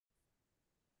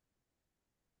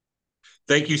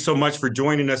Thank you so much for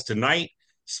joining us tonight.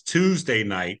 It's Tuesday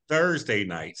night, Thursday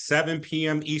night, 7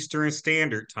 p.m. Eastern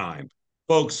Standard Time.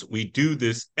 Folks, we do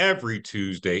this every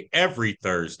Tuesday, every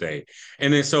Thursday.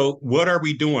 And then, so what are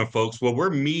we doing, folks? Well, we're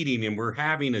meeting and we're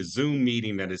having a Zoom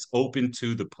meeting that is open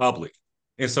to the public.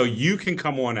 And so you can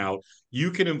come on out,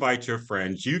 you can invite your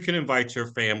friends, you can invite your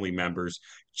family members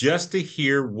just to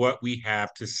hear what we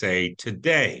have to say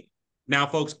today. Now,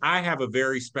 folks, I have a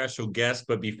very special guest,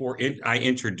 but I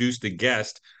introduce the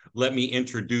guest, let me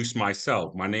introduce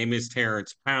myself. My name is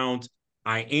Terrence Pounds.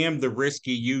 I am the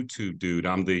risky YouTube dude.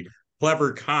 I'm the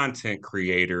clever content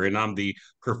creator, and I'm the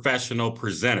professional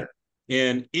presenter.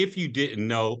 And if you didn't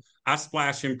know, I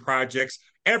splash in projects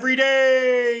every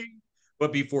day.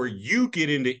 But before you get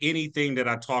into anything that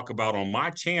I talk about on my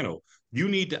channel, you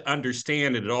need to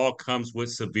understand that it all comes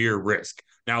with severe risk.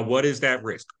 Now, what is that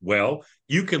risk? Well,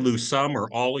 you can lose some or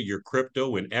all of your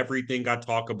crypto and everything I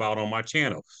talk about on my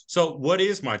channel. So, what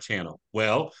is my channel?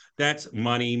 Well, that's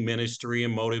money, ministry,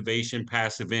 and motivation,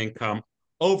 passive income,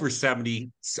 over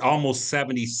 70, almost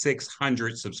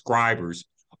 7,600 subscribers,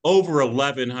 over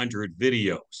 1,100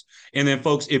 videos. And then,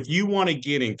 folks, if you want to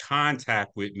get in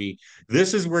contact with me,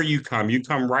 this is where you come. You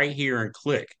come right here and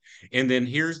click. And then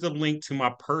here's the link to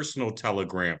my personal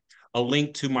Telegram, a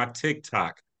link to my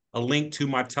TikTok, a link to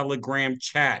my Telegram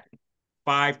chat,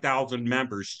 5,000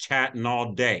 members chatting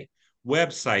all day.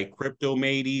 Website,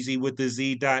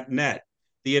 cryptomadeeasywiththez.net.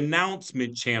 The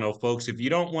announcement channel, folks. If you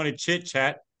don't want to chit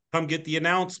chat, come get the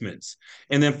announcements.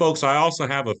 And then, folks, I also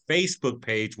have a Facebook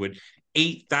page with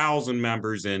 8,000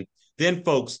 members. And then,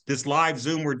 folks, this live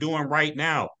Zoom we're doing right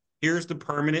now, here's the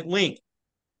permanent link.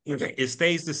 It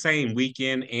stays the same week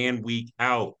in and week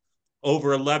out.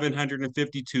 Over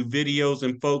 1,152 videos,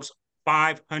 and folks,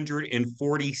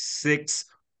 546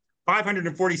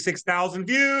 546,000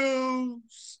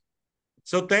 views.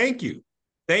 So thank you.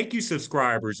 Thank you,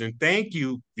 subscribers, and thank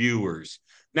you, viewers.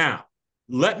 Now,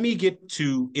 let me get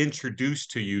to introduce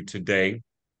to you today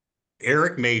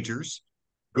Eric Majors.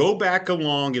 Go back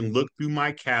along and look through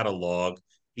my catalog.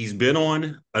 He's been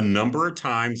on a number of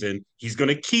times and he's going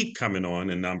to keep coming on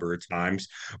a number of times.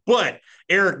 But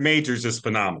Eric Majors is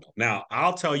phenomenal. Now,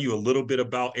 I'll tell you a little bit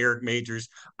about Eric Majors.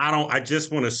 I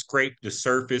just want to scrape the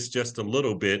surface just a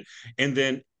little bit, and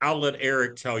then I'll let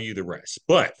Eric tell you the rest.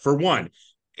 But for one,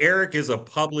 Eric is a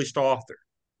published author.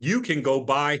 You can go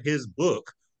buy his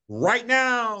book right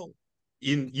now.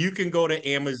 You can go to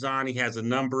Amazon. He has a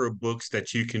number of books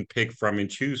that you can pick from and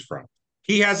choose from.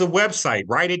 He has a website.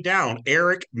 Write it down,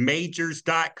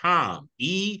 ericmajors.com.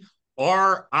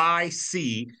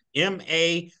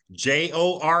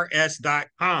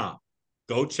 ERICMAJORS.com.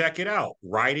 Go check it out.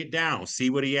 Write it down. See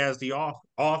what he has to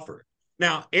offer.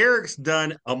 Now, Eric's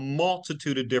done a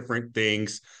multitude of different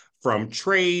things, from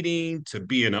trading to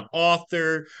being an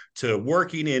author to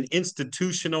working in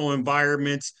institutional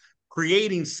environments,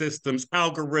 creating systems,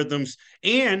 algorithms.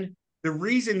 And the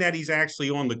reason that he's actually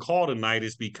on the call tonight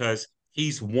is because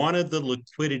he's one of the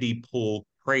liquidity pool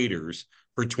traders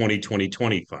for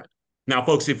 2020 fund. Now,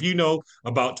 folks, if you know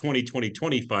about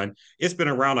 2020 fund, it's been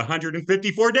around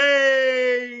 154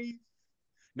 days.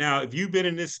 Now, if you've been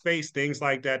in this space, things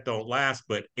like that don't last.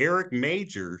 But Eric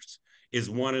Majors is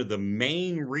one of the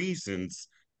main reasons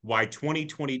why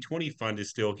 2020 fund is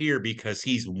still here, because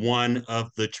he's one of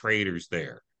the traders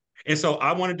there. And so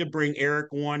I wanted to bring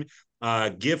Eric on,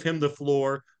 give him the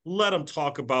floor, let him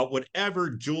talk about whatever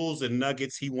jewels and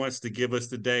nuggets he wants to give us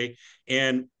today,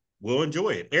 and we'll enjoy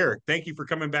it. Eric, thank you for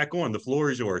coming back on. The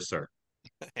floor is yours, sir.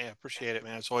 Yeah, appreciate it,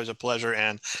 man. It's always a pleasure.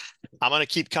 And I'm going to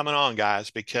keep coming on, guys,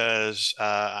 because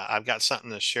I've got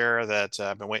something to share that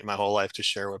I've been waiting my whole life to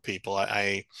share with people.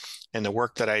 In the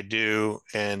work that I do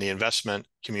in the investment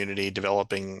community,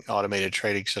 developing automated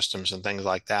trading systems and things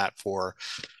like that for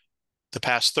the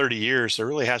past 30 years, there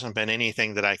really hasn't been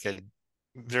anything that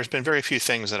there's been very few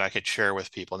things that I could share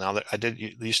with people. Now that I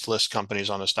used to list companies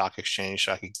on a stock exchange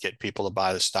so I could get people to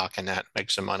buy the stock and that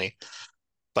make some money.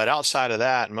 But outside of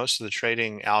that, most of the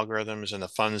trading algorithms and the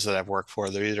funds that I've worked for,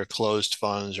 they're either closed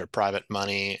funds or private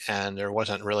money, and there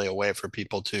wasn't really a way for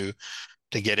people to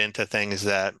get into things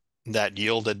that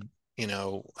yielded,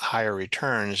 higher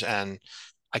returns. And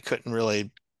I couldn't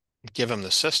really give them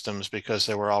the systems because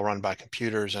they were all run by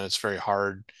computers, and it's very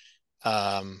hard.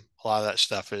 A lot of that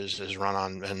stuff is run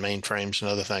on in mainframes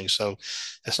and other things, so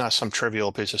it's not some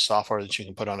trivial piece of software that you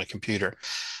can put on a computer.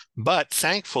 But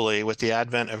thankfully, with the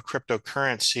advent of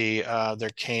cryptocurrency, there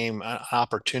came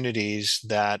opportunities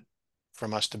that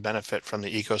from us to benefit from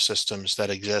the ecosystems that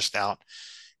exist out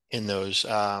in those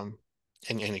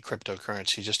in any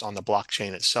cryptocurrency, just on the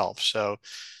blockchain itself. So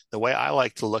the way I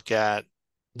like to look at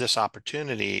this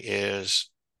opportunity is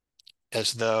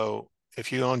as though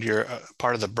if you owned your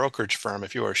part of the brokerage firm,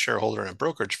 if you were a shareholder in a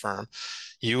brokerage firm,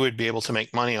 you would be able to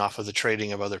make money off of the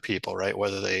trading of other people, right?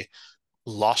 Whether they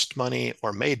lost money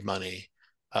or made money,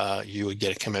 you would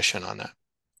get a commission on that.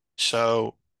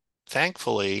 So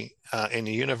thankfully, in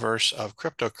the universe of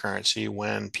cryptocurrency,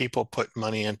 when people put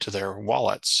money into their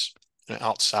wallets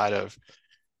outside of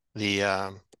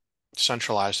the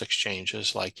centralized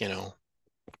exchanges like,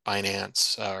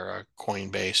 Binance or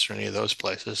Coinbase or any of those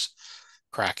places,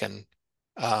 Kraken,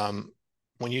 um,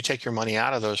 when you take your money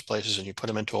out of those places and you put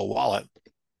them into a wallet,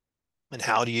 and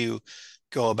how do you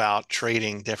go about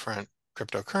trading different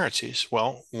cryptocurrencies?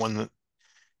 Well, when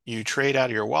you trade out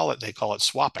of your wallet, they call it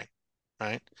swapping,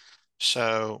 right?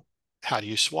 So how do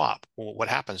you swap? Well, what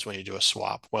happens when you do a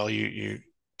swap? Well, you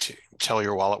tell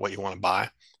your wallet what you want to buy,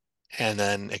 and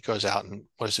then it goes out and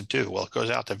what does it do? Well, it goes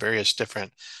out to various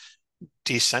different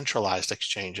decentralized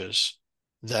exchanges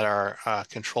that are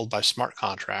controlled by smart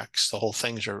contracts. The whole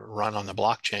things are run on the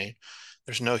blockchain.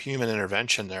 There's no human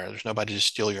intervention there. There's nobody to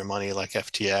steal your money like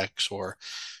FTX or,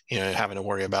 having to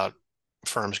worry about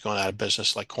firms going out of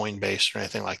business like Coinbase or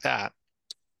anything like that.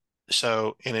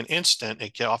 So in an instant,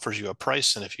 it offers you a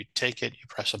price, and if you take it, you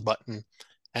press a button,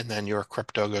 and then your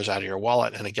crypto goes out of your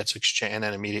wallet, and it gets exchanged. And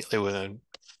then immediately, within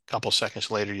a couple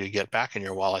seconds later, you get back in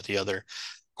your wallet the other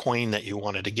coin that you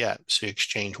wanted to get. So you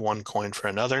exchange one coin for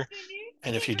another,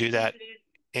 and if you do that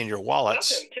in your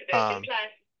wallets,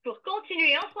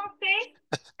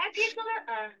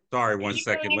 Sorry, one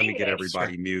second. Let me get sure,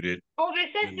 everybody muted. On veut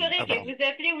Let me s'assurer no que problem. vous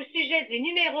appelez au sujet du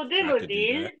numéro de have to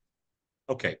do mobile. that.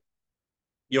 Okay.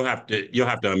 You'll have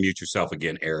to unmute yourself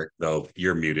again, Eric, though.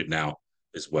 You're muted now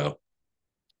as well.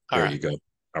 All There right, you go.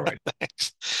 All right.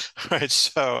 thanks. All right,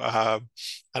 so I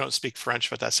don't speak French,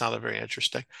 but that sounded very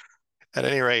interesting. At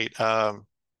any rate,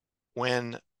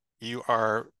 when you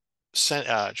are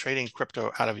trading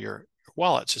crypto out of your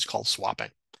wallets, it's called swapping.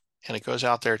 And it goes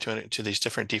out there to these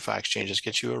different DeFi exchanges,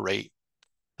 gets you a rate,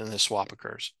 and the swap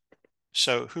occurs.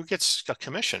 So who gets a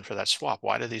commission for that swap?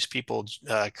 Why do these people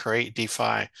create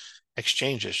DeFi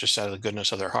exchanges just out of the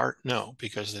goodness of their heart? No,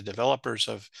 because the developers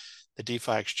of the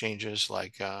DeFi exchanges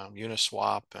like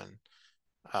Uniswap and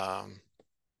um,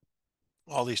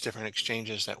 all these different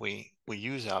exchanges that we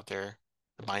use out there,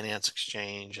 the Binance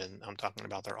exchange, and I'm talking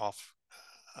about their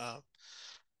uh,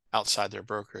 outside their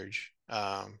brokerage,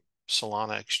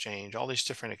 Solana exchange, all these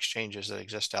different exchanges that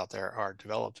exist out there are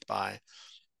developed by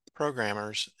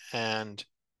programmers and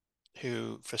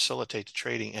who facilitate the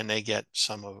trading, and they get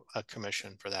some of a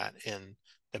commission for that in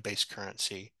the base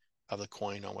currency of the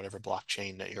coin on whatever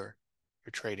blockchain that you're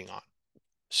trading on.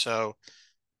 So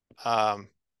um,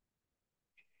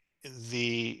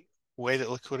 the way that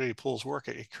liquidity pools work,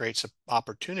 it creates an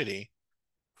opportunity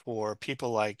for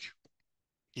people like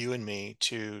you and me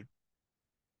to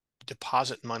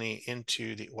deposit money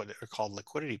into what are called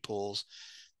liquidity pools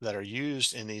that are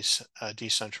used in these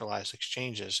decentralized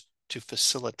exchanges to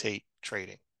facilitate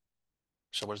trading.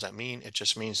 So what does that mean? It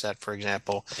just means that, for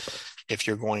example, if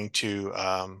you're going to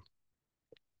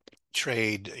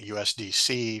trade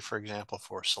USDC, for example,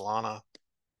 for Solana,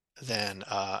 then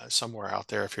somewhere out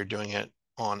there, if you're doing it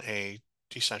on a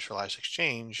decentralized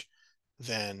exchange,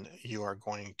 then you are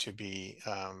going to be,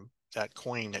 that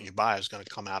coin that you buy is going to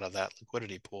come out of that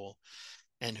liquidity pool.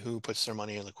 And who puts their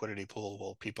money in liquidity pool?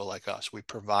 Well, people like us. We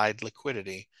provide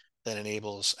liquidity that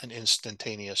enables an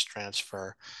instantaneous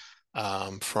transfer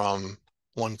from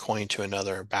one coin to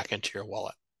another back into your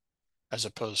wallet, as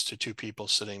opposed to two people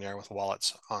sitting there with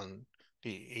wallets on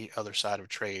the other side of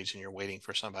trades, and you're waiting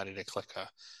for somebody to click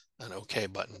an OK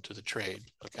button to the trade.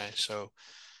 Okay, so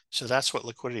that's what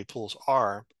liquidity pools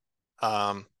are.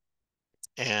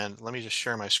 And let me just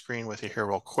share my screen with you here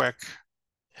real quick,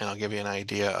 and I'll give you an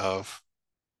idea of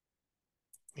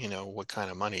what kind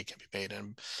of money can be made.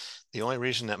 And the only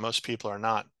reason that most people are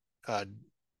not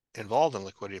involved in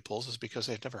liquidity pools is because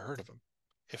they've never heard of them.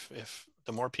 If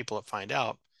the more people that find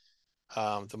out,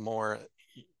 the more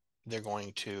they're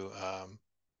going to are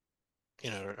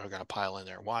going to pile in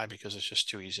there. Why? Because it's just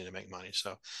too easy to make money.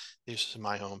 So this is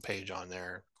my home page on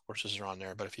there. Courses are on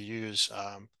there. But if you use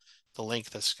the link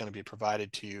that's going to be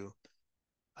provided to you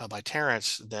by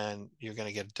Terrence, then you're going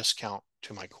to get a discount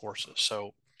to my courses.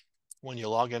 So when you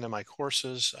log into my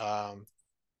courses,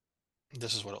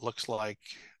 this is what it looks like.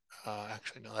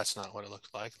 Actually, no, that's not what it looks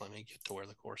like. Let me get to where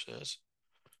the course is.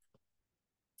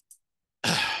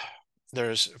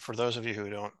 For those of you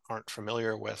who aren't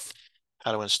familiar with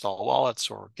how to install wallets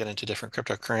or get into different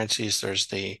cryptocurrencies, there's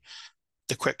the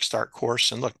quick start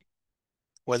course. And look,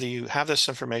 whether you have this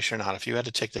information or not, if you had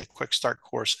to take the quick start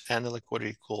course and the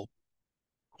liquidity pool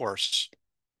course,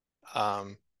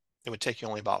 it would take you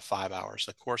only about 5 hours.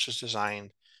 The course is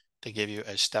designed to give you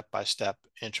a step-by-step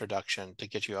introduction to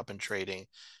get you up in trading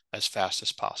as fast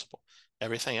as possible.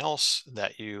 Everything else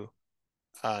that you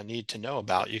need to know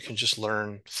about, you can just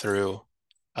learn through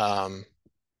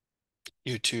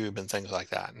YouTube and things like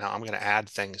that. Now I'm going to add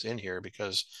things in here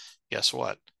because guess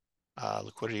what?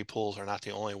 Liquidity pools are not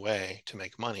the only way to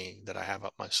make money that I have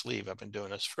up my sleeve. I've been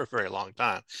doing this for a very long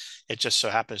time. It just so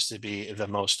happens to be the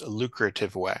most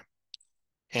lucrative way.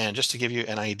 And just to give you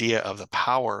an idea of the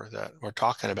power that we're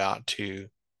talking about to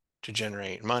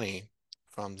generate money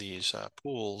from these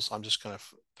pools, I'm just going to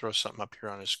throw something up here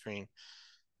on the screen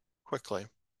quickly.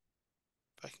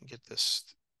 If I can get this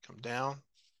to come down.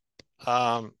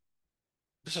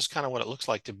 This is kind of what it looks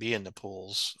like to be in the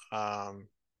pools.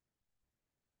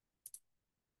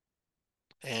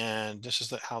 And this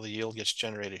is how the yield gets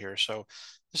generated here. So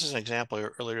this is an example.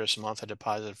 Earlier this month, I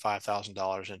deposited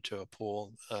 $5,000 into a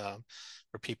pool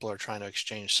where people are trying to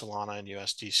exchange Solana and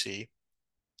USDC.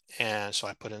 And so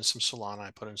I put in some Solana, I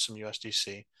put in some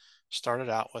USDC, started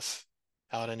out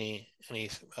without any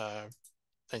things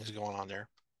going on there.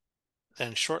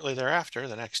 Then shortly thereafter,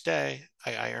 the next day,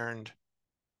 I earned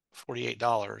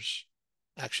 $48.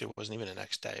 Actually, it wasn't even the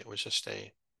next day. It was just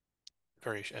the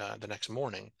next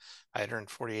morning. I had earned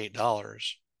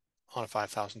 $48 on a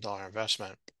 $5,000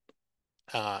 investment.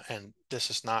 And this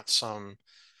is not some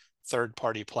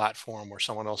third-party platform where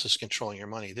someone else is controlling your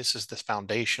money. This is the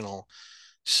foundational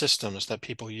systems that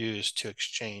people use to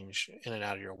exchange in and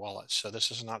out of your wallet. So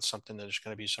this is not something that there's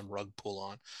going to be some rug pull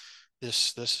on.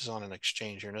 This is on an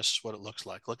exchange here, and this is what it looks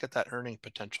like. Look at that earning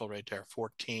potential right there,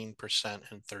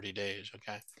 14% in 30 days,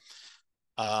 okay?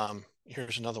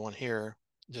 Here's another one here.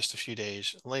 Just a few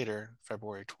days later,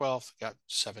 February 12th, got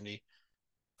 $74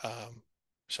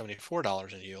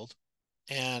 in yield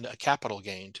and a capital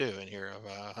gain too in here of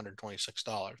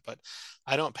 $126. But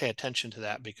I don't pay attention to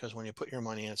that because when you put your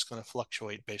money in, it's going to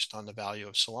fluctuate based on the value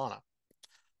of Solana.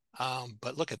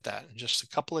 But look at that. In just a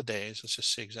couple of days, let's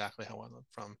just see exactly how it went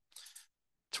from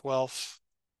 12th.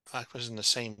 I was in the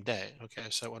same day. Okay,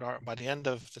 so by the end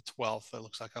of the 12th, it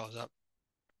looks like I was up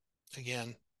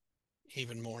again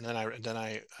even more. And then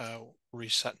I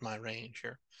reset my range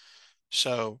here.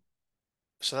 So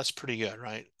that's pretty good,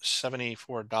 right?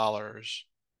 $74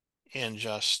 in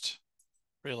just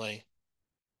really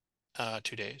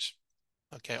 2 days,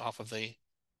 okay, off of the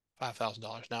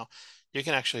 $5,000. Now, you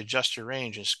can actually adjust your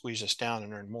range and squeeze this down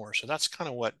and earn more. So that's kind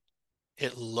of what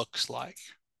it looks like,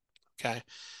 okay?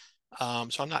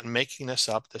 So I'm not making this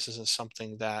up. This isn't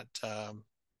something that,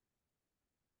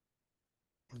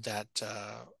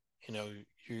 you know,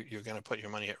 you're going to put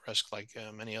your money at risk like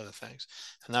many other things.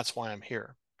 And that's why I'm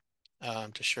here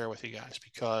to share with you guys,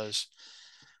 because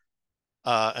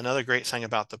another great thing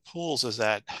about the pools is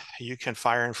that you can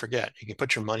fire and forget. You can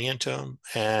put your money into them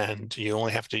and you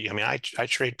only have to, I mean, I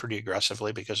trade pretty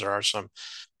aggressively because there are some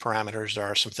parameters, there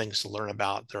are some things to learn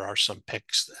about, there are some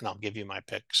picks, and I'll give you my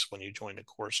picks when you join the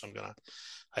course. I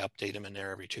update them in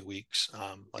there every 2 weeks,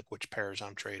 like which pairs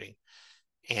I'm trading.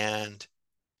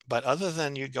 But other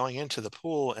than you going into the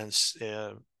pool and,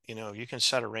 you know, you can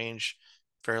set a range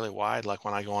fairly wide, like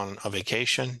when I go on a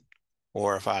vacation,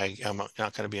 or if I am not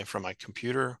going to be in front of my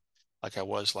computer, like I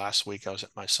was last week. I was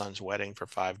at my son's wedding for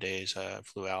 5 days. I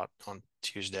flew out on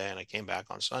Tuesday and I came back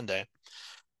on Sunday.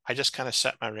 I just kind of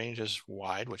set my ranges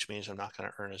wide, which means I'm not going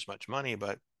to earn as much money.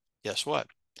 But guess what?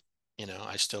 You know,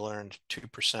 I still earned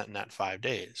 2% in that 5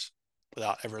 days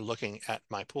without ever looking at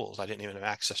my pools. I didn't even have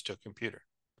access to a computer.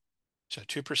 So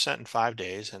 2% in 5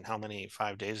 days. And how many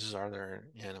 5 days are there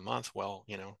in a month? Well,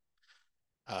 you know,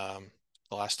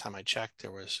 the last time I checked,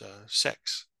 there was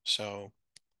 6. So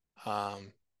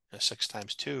 6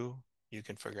 times 2, you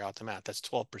can figure out the math. That's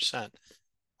 12%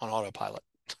 on autopilot.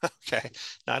 Okay.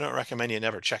 Now, I don't recommend you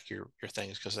never check your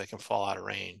things because they can fall out of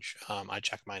range. I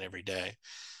check mine every day.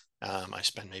 I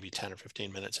spend maybe 10 or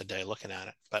 15 minutes a day looking at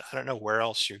it, but I don't know where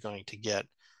else you're going to get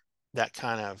that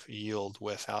kind of yield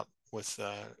without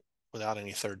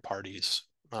any third parties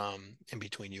in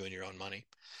between you and your own money.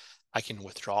 I can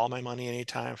withdraw my money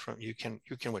anytime you can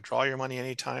withdraw your money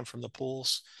anytime from the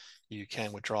pools. You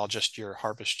can withdraw just your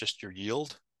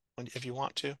yield if you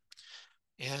want to.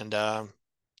 And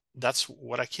that's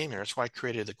what I came here. That's why I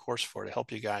created the course for, to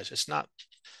help you guys. It's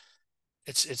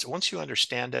once you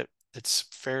understand it, it's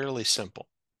fairly simple.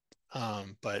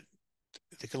 But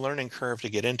the learning curve to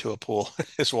get into a pool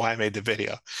is why I made the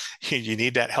video. You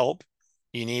need that help.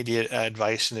 You need the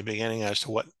advice in the beginning as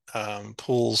to what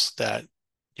pools that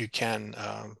you can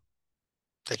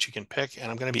pick.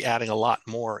 And I'm going to be adding a lot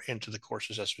more into the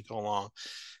courses as we go along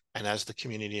and as the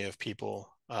community of people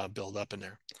build up in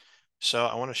there. So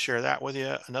I want to share that with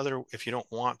you. Another, if you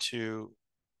don't want to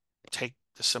take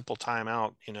the simple time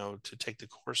out, to take the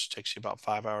course, it takes you about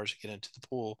 5 hours to get into the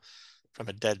pool from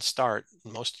a dead start.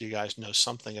 Most of you guys know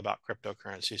something about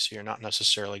cryptocurrency, so you're not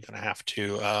necessarily going to have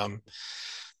to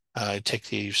take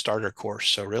the starter course.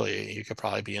 So really, you could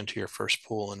probably be into your first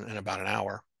pool in about an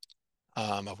hour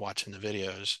of watching the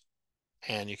videos,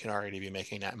 and you can already be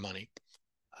making that money.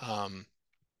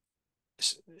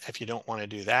 If you don't want to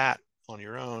do that on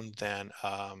your own, then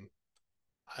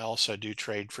I also do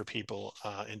trade for people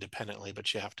independently,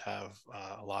 but you have to have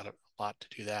a lot to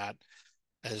do that.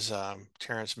 As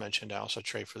Terrence mentioned, I also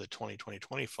trade for the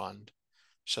 2020 fund.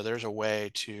 So there's a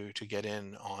way to get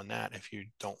in on that if you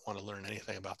don't want to learn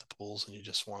anything about the pools and you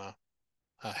just want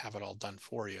to have it all done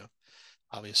for you.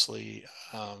 Obviously,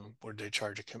 where they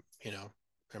charge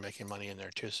they're making money in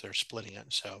there too, so they're splitting it.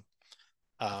 So,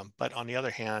 but on the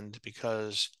other hand,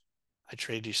 because I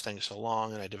trade these things so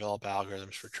long and I develop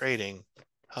algorithms for trading,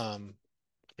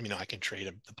 I can trade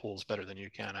the pools better than you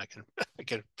can. I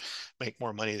can make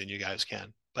more money than you guys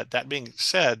can. But that being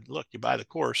said, look, you buy the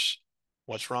course.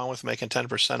 What's wrong with making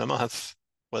 10% a month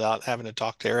without having to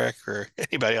talk to Eric or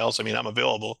anybody else? I mean, I'm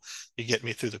available. You get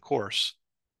me through the course.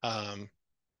 And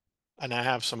I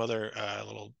have some other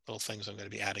little things I'm going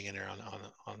to be adding in there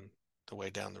on the way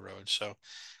down the road. So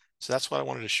that's what I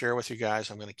wanted to share with you guys.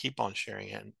 I'm going to keep on sharing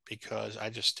it because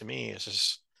to me, it's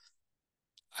just,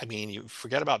 you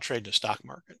forget about trading the stock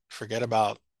market. Forget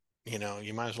about,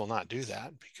 you might as well not do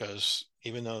that because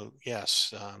even though,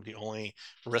 yes, the only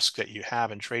risk that you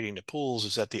have in trading the pools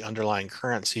is that the underlying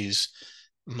currencies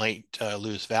might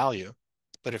lose value.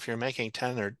 But if you're making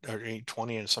 10 or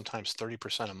 20 and sometimes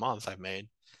 30% a month, I've made,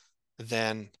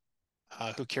 then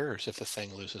who cares if the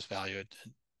thing loses value at,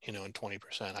 in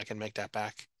 20%? I can make that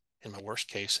back in my worst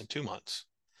case in 2 months.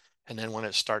 And then when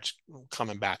it starts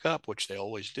coming back up, which they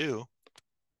always do,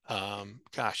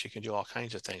 gosh, you can do all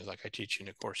kinds of things. Like I teach you in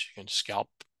the course, you can scalp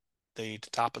the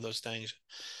top of those things,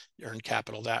 earn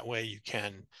capital that way. You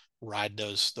can ride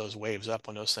those waves up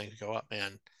when those things go up,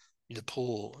 man. The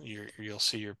pool, you'll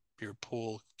see your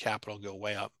pool capital go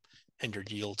way up and your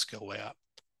yields go way up.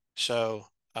 So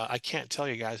I can't tell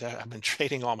you guys, I've been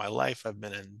trading all my life.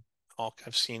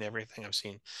 I've seen everything. I've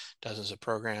seen dozens of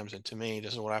programs, and to me,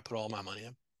 this is what I put all my money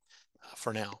in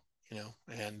for now.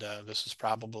 And this is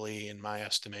probably, in my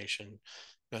estimation,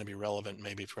 going to be relevant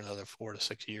maybe for another 4 to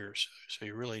 6 years. So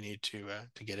you really need to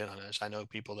get in on this. I know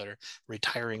people that are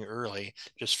retiring early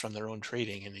just from their own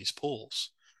trading in these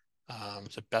pools.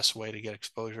 It's the best way to get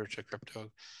exposure to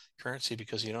cryptocurrency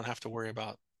because you don't have to worry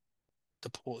about the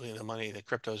pool, the money, the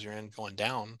cryptos you're in going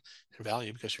down in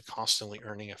value because you're constantly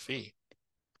earning a fee.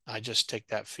 I just take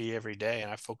that fee every day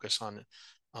and I focus on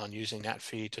using that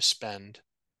fee to spend,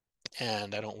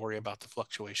 and I don't worry about the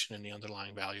fluctuation in the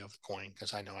underlying value of the coin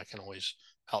because I know I can always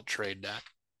out trade that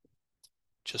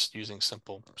just using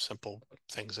simple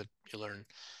things that you learn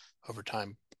over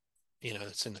time,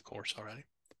 that's in the course already.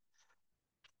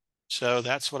 So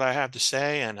that's what I have to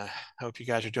say, and I hope you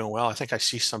guys are doing well. I think I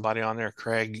see somebody on there,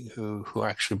 Craig, who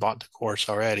actually bought the course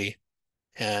already,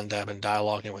 and I've been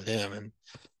dialoguing with him, and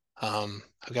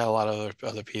I've got a lot of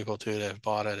other people too that have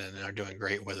bought it and are doing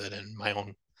great with it. And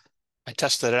I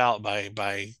tested it out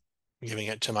by giving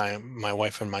it to my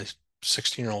wife and my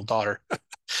 16-year-old daughter.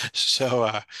 So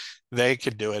they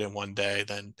could do it in one day,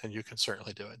 then you can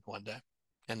certainly do it in one day.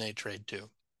 And they trade too.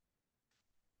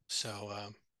 So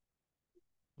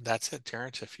that's it,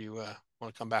 Terrence. If you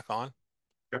want to come back on.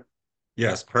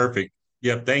 Yes, perfect.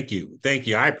 Yep, thank you. Thank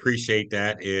you. I appreciate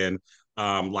that. And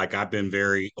like I've been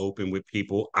very open with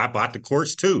people. I bought the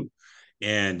course too.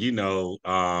 And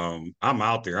I'm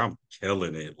out there, I'm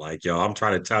killing it. Like y'all, I'm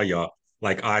trying to tell y'all,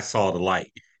 like I saw the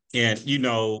light. And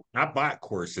I bought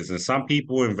courses and some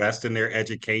people invest in their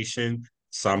education,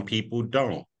 some people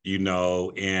don't,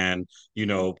 and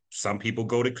some people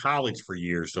go to college for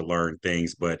years to learn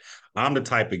things, but I'm the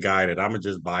type of guy that I'm gonna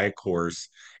just buy a course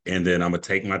and then I'm gonna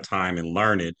take my time and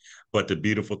learn it. But the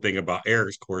beautiful thing about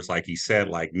Eric's course, like he said,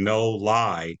 like no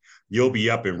lie, you'll be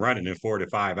up and running in 4 to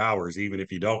 5 hours, even if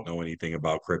you don't know anything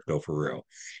about crypto for real.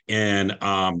 And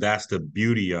that's the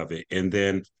beauty of it. And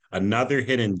then another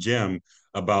hidden gem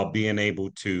about being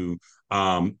able to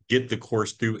get the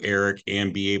course through Eric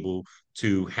and be able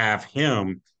to have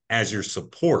him as your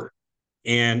support.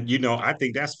 And I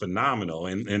think that's phenomenal.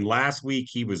 And last week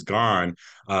he was gone,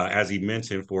 as he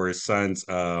mentioned, for his son's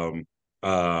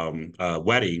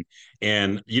wedding.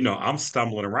 And I'm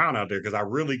stumbling around out there because I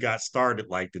really got started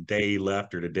like the day he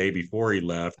left or the day before he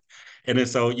left. And then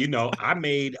so I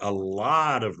made a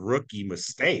lot of rookie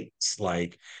mistakes.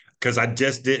 Like because I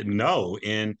just didn't know.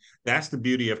 And that's the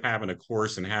beauty of having a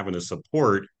course and having a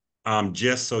support.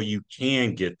 Just so you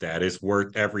can get that, it's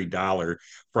worth every dollar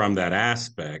from that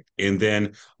aspect. And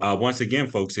then once again,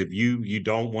 folks, if you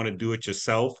don't want to do it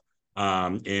yourself,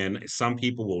 and some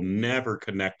people will never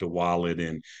connect a wallet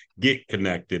and get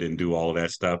connected and do all of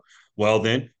that stuff. Well,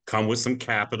 then come with some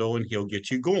capital and he'll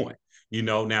get you going.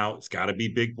 Now it's got to be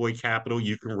big boy capital.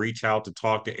 You can reach out to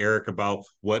talk to Eric about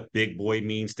what big boy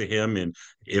means to him and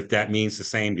if that means the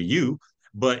same to you.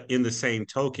 But in the same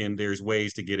token, there's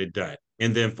ways to get it done.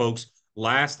 And then, folks,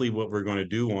 lastly, what we're going to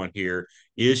do on here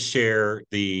is share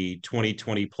the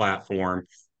 2020 platform,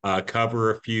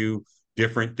 cover a few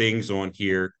different things on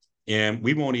here. And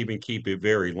we won't even keep it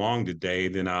very long today.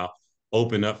 Then I'll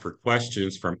open up for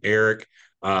questions from Eric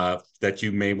that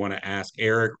you may want to ask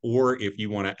Eric, or if you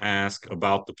want to ask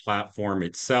about the platform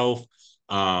itself,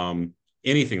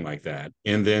 anything like that.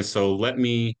 And then,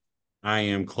 I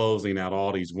am closing out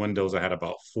all these windows. I had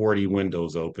about 40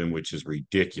 windows open, which is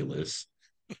ridiculous.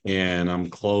 And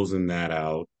I'm closing that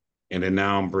out. And then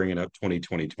now I'm bringing up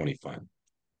 2020-25.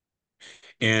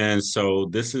 And so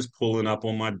this is pulling up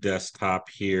on my desktop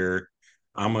here.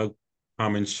 I'm going to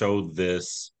come and show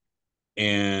this.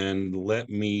 And let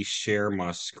me share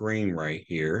my screen right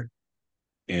here.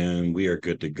 And we are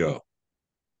good to go.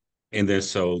 And then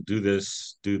so do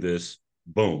this,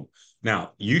 boom.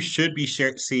 Now, you should be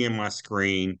seeing my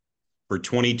screen for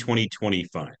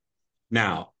 2020-25.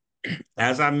 Now,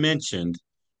 as I mentioned,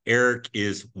 Eric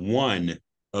is one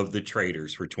of the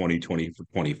traders for 2020 for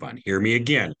 20 fund. Hear me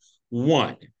again.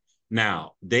 One.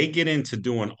 Now, they get into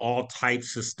doing all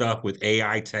types of stuff with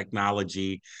AI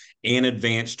technology and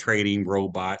advanced trading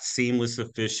robots, seamless,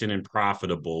 efficient, and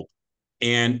profitable.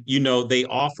 And, they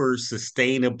offer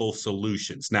sustainable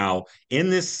solutions. Now, in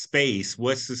this space,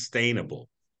 what's sustainable?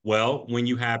 Well, when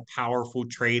you have powerful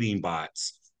trading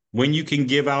bots, when you can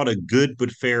give out a good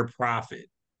but fair profit,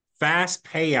 fast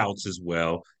payouts as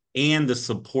well, and the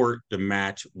support to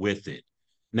match with it.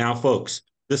 Now, folks,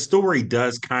 the story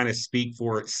does kind of speak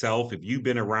for itself. If you've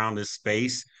been around this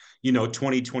space,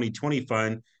 2020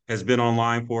 fund has been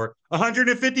online for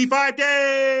 155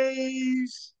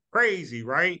 days. Crazy,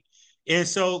 right? And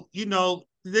so,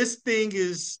 this thing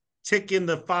is ticking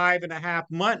the 5.5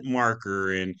 month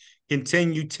marker and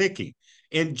continue ticking.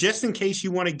 And just in case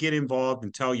you want to get involved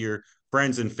and tell your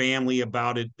friends and family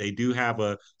about it, they do have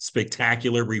a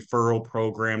spectacular referral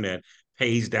program that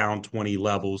pays down 20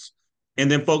 levels. And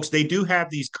then, folks, they do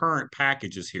have these current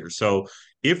packages here. So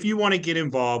if you want to get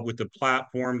involved with the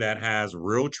platform that has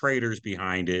real traders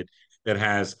behind it, that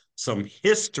has some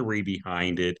history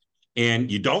behind it,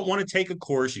 and you don't want to take a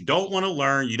course, you don't want to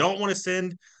learn, you don't want to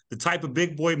send the type of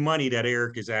big boy money that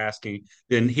Eric is asking,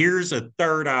 then here's a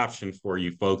third option for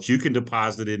you, folks. You can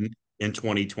deposit it in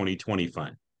 2020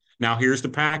 fund. Now, here's the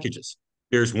packages.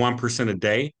 There's 1% a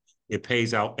day. It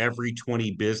pays out every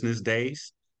 20 business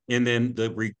days. And then the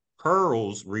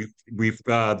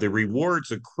the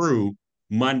rewards accrue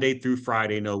Monday through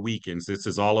Friday, no weekends. This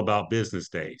is all about business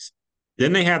days.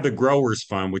 Then they have the growers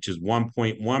fund, which is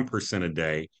 1.1% a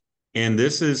day. And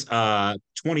this is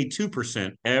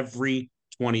 22% every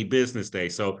 20 business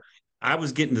days. So I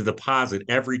was getting the deposit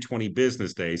every 20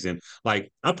 business days. And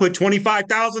like I put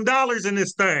 $25,000 in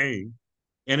this thing.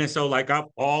 And then so like I've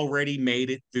already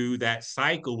made it through that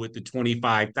cycle with the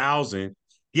 25,000,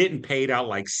 getting paid out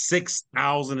like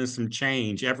 6,000 and some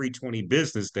change every 20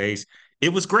 business days. It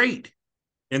was great.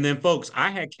 And then, folks,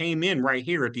 I had came in right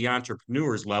here at the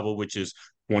entrepreneurs level, which is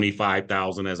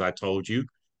 25,000, as I told you.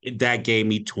 That gave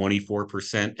me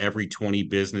 24% every 20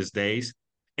 business days.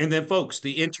 And then, folks,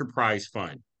 the enterprise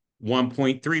fund,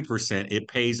 1.3%. It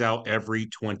pays out every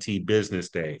 20 business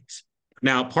days.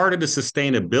 Now, part of the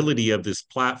sustainability of this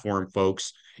platform,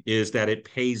 folks, is that it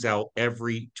pays out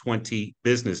every 20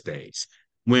 business days.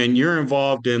 When you're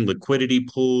involved in liquidity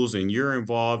pools and you're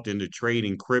involved in the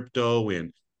trading crypto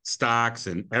and stocks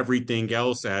and everything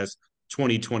else as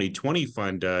 2020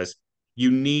 fund does, you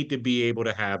need to be able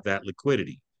to have that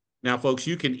liquidity. Now, folks,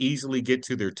 you can easily get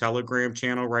to their Telegram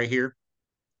channel right here.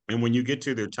 And when you get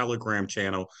to their Telegram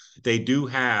channel, they do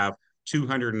have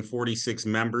 246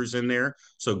 members in there.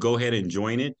 So go ahead and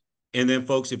join it. And then,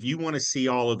 folks, if you want to see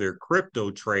all of their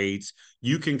crypto trades,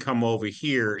 you can come over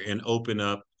here and open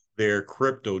up their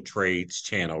crypto trades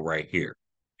channel right here.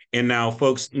 And now,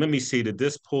 folks, let me see. Did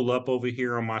this pull up over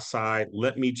here on my side?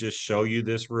 Let me just show you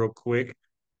this real quick.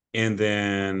 And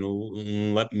then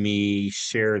let me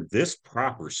share this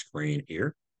proper screen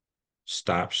here.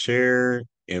 Stop share.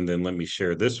 And then let me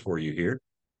share this for you here.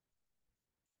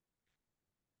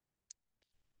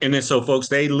 And then so folks,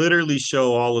 they literally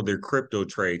show all of their crypto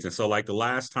trades. And so like the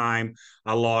last time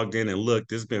I logged in and looked,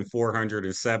 there's been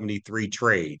 473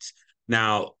 trades.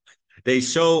 Now they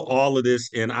show all of this,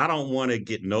 and I don't want to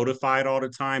get notified all the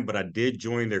time, but I did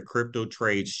join their crypto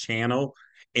trades channel,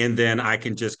 and then I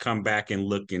can just come back and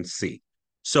look and see.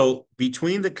 So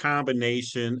between the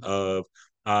combination of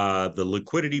the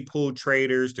liquidity pool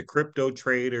traders, the crypto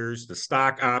traders, the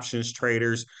stock options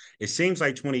traders, it seems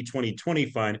like 2020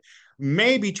 fund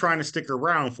maybe trying to stick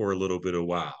around for a little bit of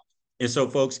while. And so,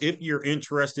 folks, if you're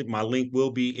interested, my link will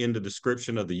be in the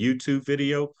description of the YouTube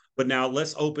video. But now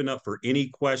let's open up for any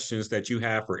questions that you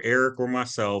have for Eric or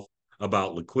myself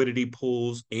about liquidity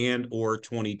pools and or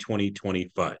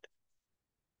 2020 fund.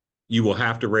 You will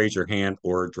have to raise your hand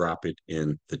or drop it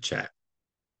in the chat.